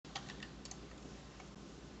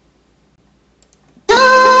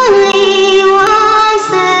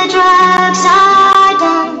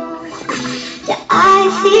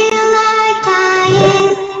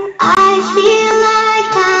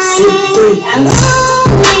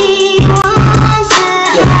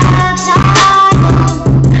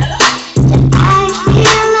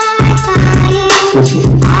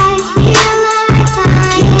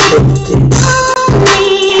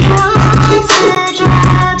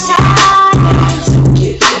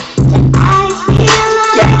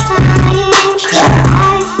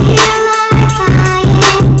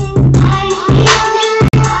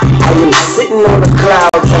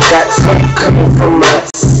Got smoke coming from my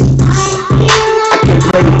seats. I can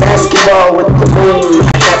play basketball with the moon.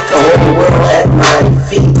 I got the whole world at my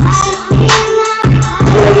feet.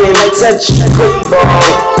 Playing touch football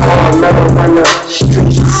on marijuana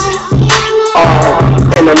streets, or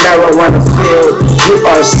in a marijuana field. You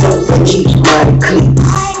are so beneath my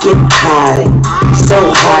cleats. Get high,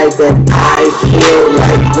 so high that I feel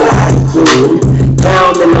like lying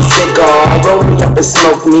down in a cigar. Roll me up and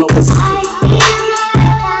smoke me, 'cause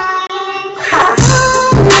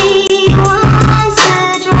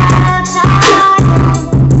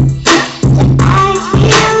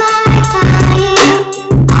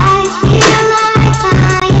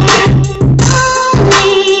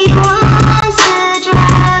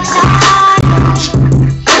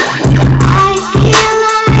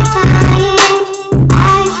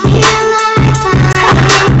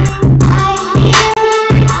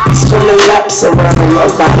laps around a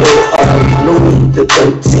bottle of Louis the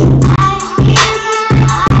 13th,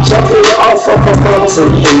 jumping off of a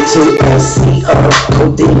mountain into a sea of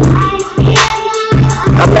codeine.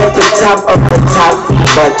 I'm at the top of the top,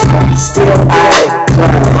 but still I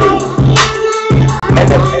climb. And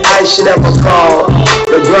if I should ever fall,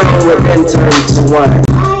 the ground would then turn to wine.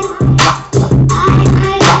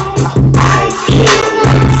 I feel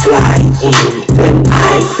like flying, then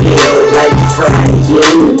I feel like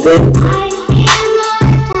frying, then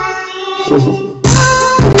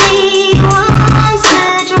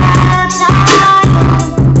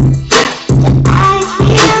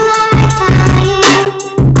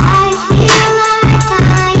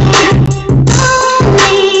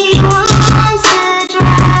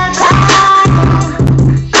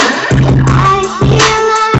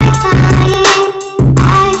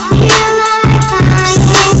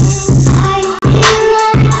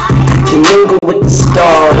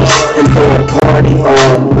stars and throw a party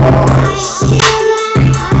on Mars.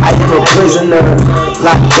 I am a prisoner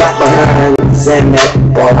locked up behind Xanax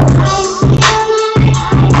bars.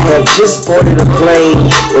 I have just boarded a plane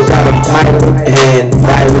without a pilot, and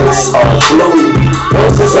violets are blue,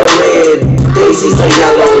 roses are red, daisies are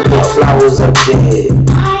yellow, the flowers are dead.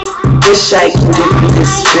 Wish I could give you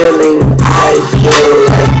this feeling I feel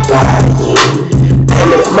like dying. And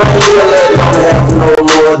if my healer don't have no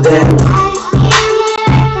more than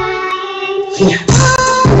yeah.